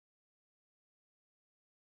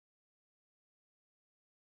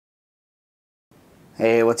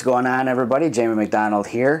Hey, what's going on everybody? Jamie MacDonald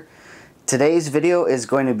here. Today's video is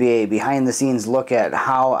going to be a behind the scenes look at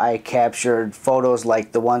how I captured photos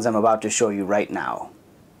like the ones I'm about to show you right now.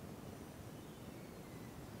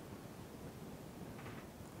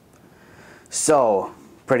 So,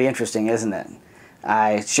 pretty interesting, isn't it?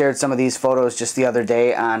 I shared some of these photos just the other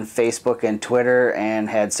day on Facebook and Twitter and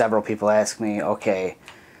had several people ask me, okay,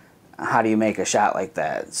 how do you make a shot like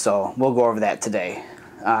that? So we'll go over that today.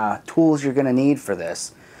 Tools you're going to need for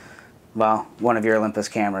this. Well, one of your Olympus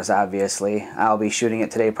cameras, obviously. I'll be shooting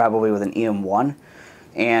it today probably with an EM1.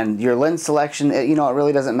 And your lens selection, you know, it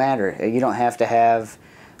really doesn't matter. You don't have to have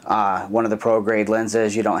one of the pro grade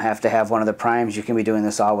lenses. You don't have to have one of the primes. You can be doing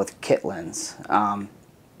this all with kit lens.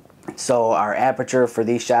 So our aperture for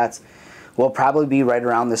these shots will probably be right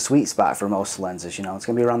around the sweet spot for most lenses. You know, it's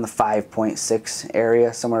going to be around the 5.6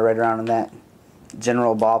 area, somewhere right around in that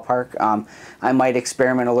general ballpark. I might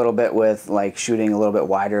experiment a little bit with like shooting a little bit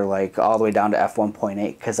wider, like all the way down to f1.8,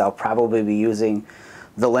 because I'll probably be using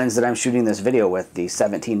the lens that I'm shooting this video with, the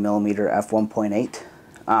 17mm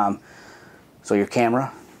f1.8. So your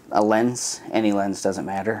camera, a lens, any lens, doesn't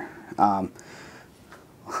matter.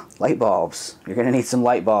 Light bulbs. You're going to need some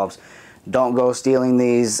light bulbs. Don't go stealing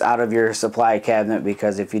these out of your supply cabinet,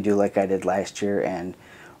 because if you do like I did last year and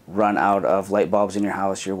run out of light bulbs in your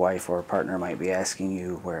house, your wife or partner might be asking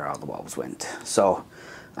you where all the bulbs went. So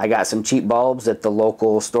I got some cheap bulbs at the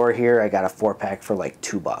local store here. I got a 4-pack for like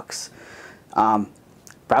 $2.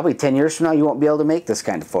 Probably 10 years from now you won't be able to make this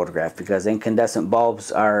kind of photograph, because incandescent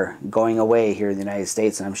bulbs are going away here in the United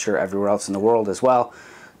States, and I'm sure everywhere else in the world as well.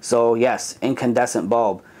 So yes, incandescent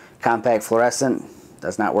bulb. Compact fluorescent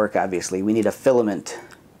does not work, obviously. We need a filament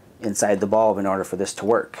inside the bulb in order for this to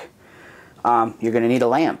work. You're going to need a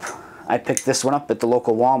lamp. I picked this one up at the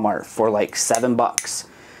local Walmart for like $7.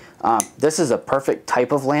 This is a perfect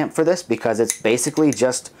type of lamp for this, because it's basically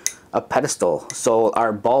just a pedestal. So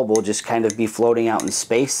our bulb will just kind of be floating out in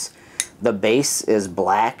space. The base is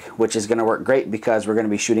black, which is going to work great because we're going to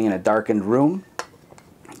be shooting in a darkened room.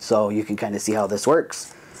 So you can kind of see how this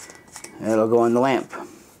works. It'll go in the lamp.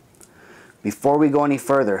 Before we go any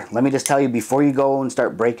further, let me just tell you, before you go and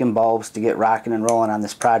start breaking bulbs to get rocking and rolling on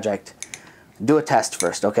this project, do a test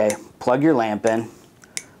first, okay? Plug your lamp in,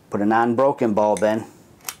 put a non-broken bulb in,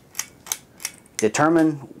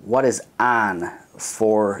 determine what is on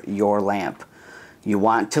for your lamp. You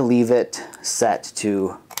want to leave it set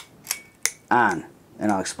to on,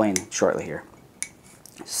 and I'll explain shortly here.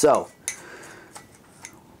 So,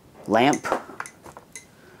 lamp,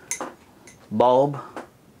 bulb,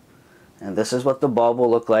 and this is what the bulb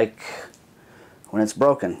will look like when it's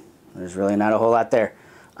broken. There's really not a whole lot there.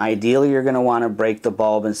 Ideally, you're going to want to break the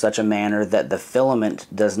bulb in such a manner that the filament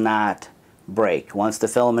does not break. Once the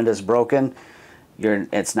filament is broken,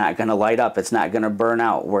 it's not going to light up. It's not going to burn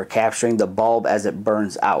out. We're capturing the bulb as it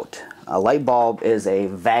burns out. A light bulb is a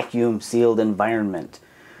vacuum sealed environment,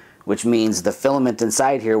 which means the filament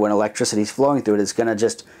inside here, when electricity is flowing through it, is going to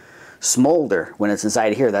just smolder when it's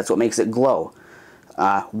inside here. That's what makes it glow.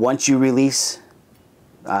 Once you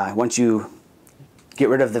get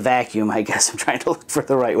rid of the vacuum, I guess I'm trying to look for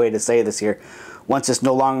the right way to say this here. Once this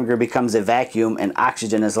no longer becomes a vacuum and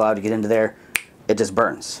oxygen is allowed to get into there, it just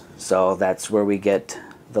burns. So that's where we get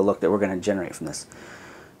the look that we're going to generate from this.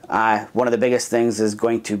 One of the biggest things is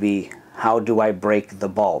going to be, how do I break the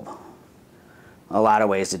bulb? A lot of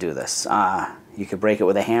ways to do this. You could break it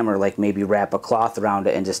with a hammer, like maybe wrap a cloth around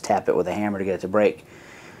it and just tap it with a hammer to get it to break.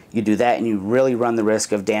 You do that and you really run the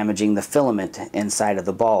risk of damaging the filament inside of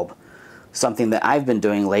the bulb. Something that I've been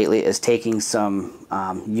doing lately is taking some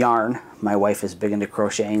yarn. My wife is big into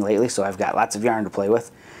crocheting lately, so I've got lots of yarn to play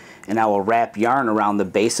with. And I will wrap yarn around the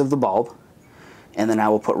base of the bulb, and then I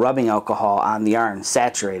will put rubbing alcohol on the yarn,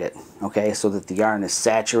 saturate it, okay, so that the yarn is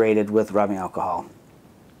saturated with rubbing alcohol.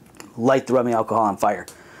 Light the rubbing alcohol on fire.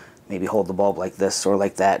 Maybe hold the bulb like this or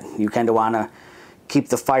like that. You kind of want to keep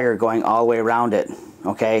the fire going all the way around it,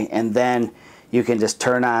 okay, and then you can just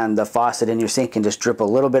turn on the faucet in your sink and just drip a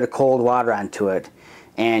little bit of cold water onto it,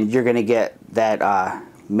 and you're going to get that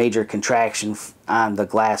major contraction on the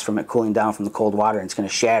glass from it cooling down from the cold water, and it's going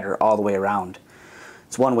to shatter all the way around.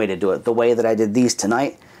 It's one way to do it. The way that I did these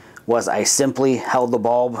tonight was I simply held the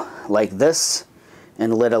bulb like this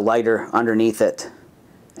and lit a lighter underneath it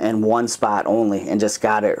in one spot only and just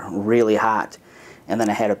got it really hot. And then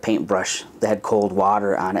I had a paintbrush that had cold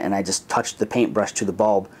water on it, and I just touched the paintbrush to the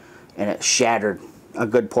bulb and it shattered a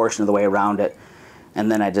good portion of the way around it. And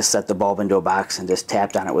then I just set the bulb into a box and just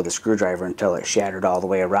tapped on it with a screwdriver until it shattered all the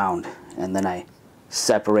way around. And then I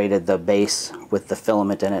separated the base with the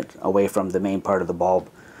filament in it away from the main part of the bulb.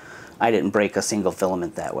 I didn't break a single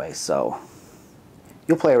filament that way, so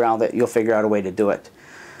you'll play around with it, you'll figure out a way to do it.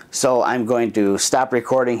 So I'm going to stop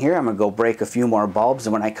recording here. I'm going to go break a few more bulbs,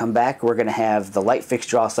 and when I come back, we're going to have the light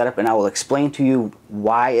fixture all set up, and I will explain to you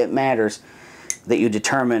why it matters that you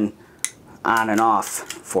determine on and off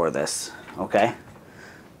for this. Okay?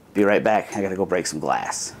 Be right back. I got to go break some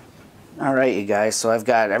glass. Alright, you guys, so I've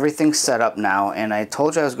got everything set up now, and I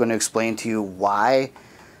told you I was going to explain to you why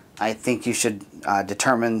I think you should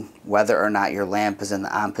determine whether or not your lamp is in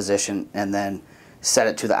the on position and then set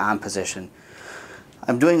it to the on position.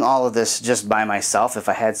 I'm doing all of this just by myself. If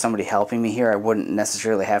I had somebody helping me here, I wouldn't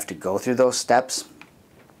necessarily have to go through those steps.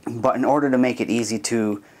 But in order to make it easy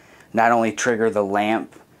to not only trigger the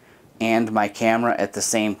lamp and my camera at the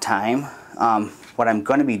same time, what I'm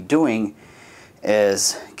going to be doing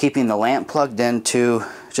is keeping the lamp plugged into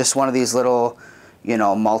just one of these little, you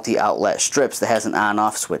know, multi-outlet strips that has an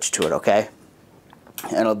on-off switch to it, okay?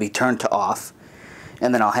 And it'll be turned to off,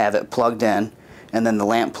 and then I'll have it plugged in, and then the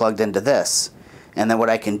lamp plugged into this. And then what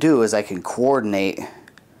I can do is I can coordinate,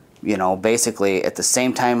 you know, basically at the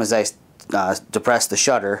same time as I depress the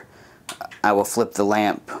shutter, I will flip the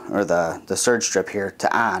lamp, or the surge strip here,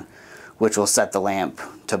 to on, which will set the lamp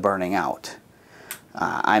to burning out.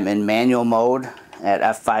 I'm in manual mode at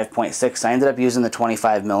f5.6. I ended up using the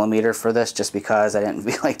 25mm for this just because I didn't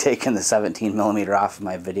feel like taking the 17mm off of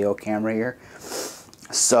my video camera here.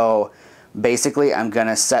 So basically I'm going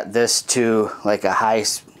to set this to like a high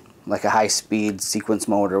speed sequence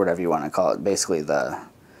mode, or whatever you want to call it, basically the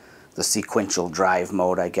sequential drive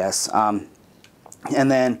mode, I guess. And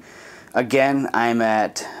then again I'm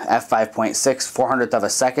at f5.6, 400th of a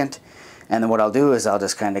second, and then what I'll do is I'll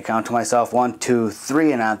just kind of count to myself 1, 2,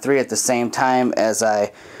 3, and on 3 at the same time as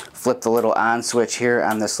I flip the little on switch here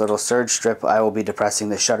on this little surge strip, I will be depressing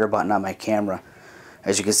the shutter button on my camera.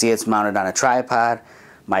 As you can see, it's mounted on a tripod.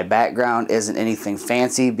 My background isn't anything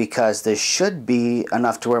fancy because this should be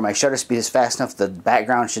enough to where my shutter speed is fast enough. The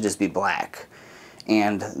background should just be black,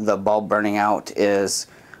 and the bulb burning out is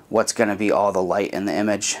what's going to be all the light in the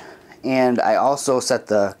image. And I also set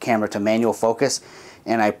the camera to manual focus,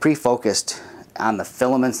 and I pre-focused on the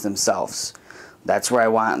filaments themselves. That's where I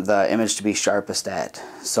want the image to be sharpest at.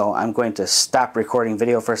 So I'm going to stop recording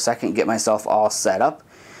video for a second, get myself all set up,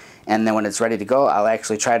 and then when it's ready to go, I'll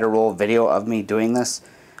actually try to roll video of me doing this.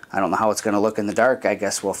 I don't know how it's going to look in the dark. I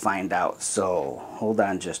guess we'll find out. So hold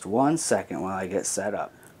on just 1 second while I get set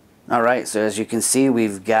up. Alright, so as you can see,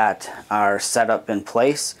 we've got our setup in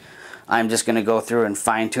place. I'm just going to go through and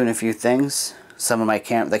fine-tune a few things. Some of my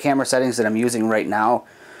the camera settings that I'm using right now,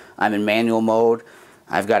 I'm in manual mode.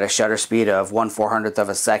 I've got a shutter speed of 1/400th of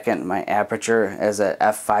a second. My aperture is at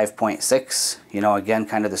f5.6. You know, again,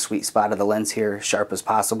 kind of the sweet spot of the lens here, sharp as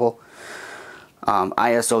possible.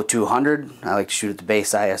 ISO 200. I like to shoot at the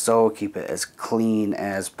base ISO, keep it as clean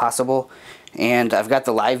as possible. And I've got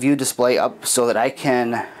the live view display up so that I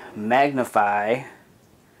can magnify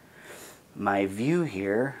my view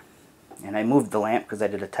here. And I moved the lamp because I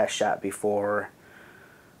did a test shot before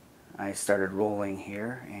I started rolling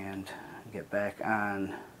here, and get back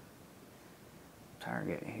on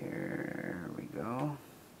target here. Here we go.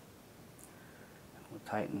 We'll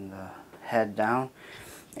tighten the head down.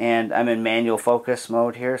 And I'm in manual focus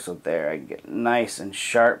mode here, so there I can get nice and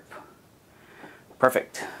sharp.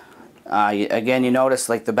 Perfect. Again, you notice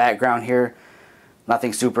like the background here,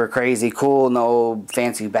 nothing super crazy cool, no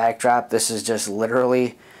fancy backdrop. This is just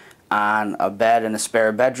literally on a bed in a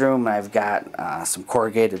spare bedroom. I've got some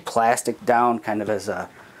corrugated plastic down kind of as a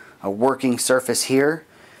working surface here.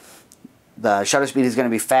 The shutter speed is going to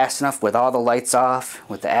be fast enough with all the lights off,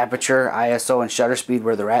 with the aperture, ISO, and shutter speed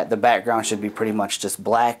where they're at. The background should be pretty much just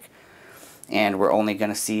black, and we're only going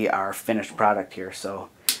to see our finished product here, so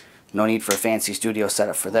no need for a fancy studio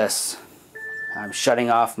setup for this. I'm shutting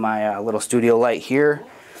off my little studio light here,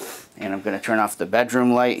 and I'm going to turn off the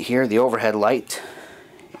bedroom light here, the overhead light,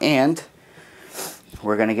 and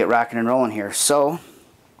we're going to get rocking and rolling here. So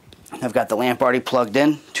I've got the lamp already plugged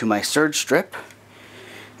in to my surge strip,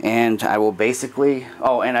 and I will basically,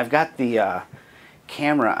 oh, and I've got the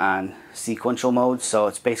camera on sequential mode, so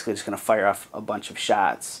it's basically just going to fire off a bunch of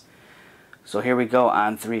shots. So here we go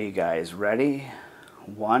on 3, guys. Ready?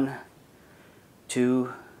 1,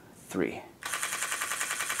 2, 3.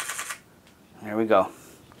 There we go.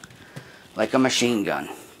 Like a machine gun.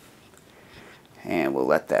 And we'll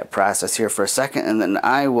let that process here for a second, and then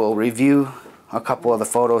I will review a couple of the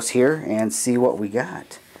photos here and see what we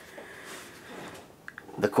got.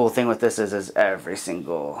 The cool thing with this is every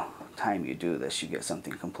single time you do this, you get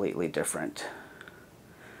something completely different.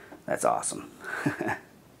 That's awesome.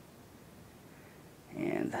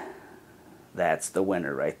 And that's the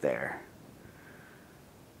winner right there.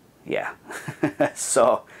 Yeah.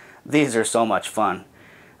 So these are so much fun.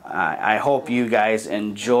 I hope you guys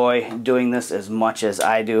enjoy doing this as much as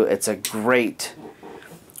I do. It's a great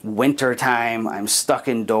wintertime, I'm stuck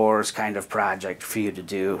indoors kind of project for you to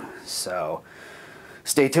do. So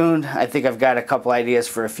stay tuned. I think I've got a couple ideas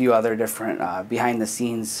for a few other different behind the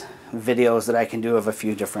scenes videos that I can do of a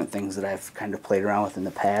few different things that I've kind of played around with in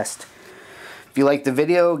the past. If you like the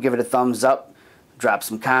video, give it a thumbs up, drop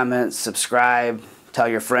some comments, subscribe, tell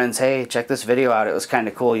your friends, hey, check this video out, it was kind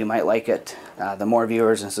of cool, you might like it. The more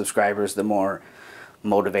viewers and subscribers, the more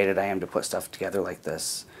motivated I am to put stuff together like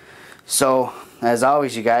this. So, as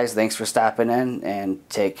always, you guys, thanks for stopping in, and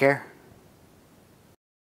take care.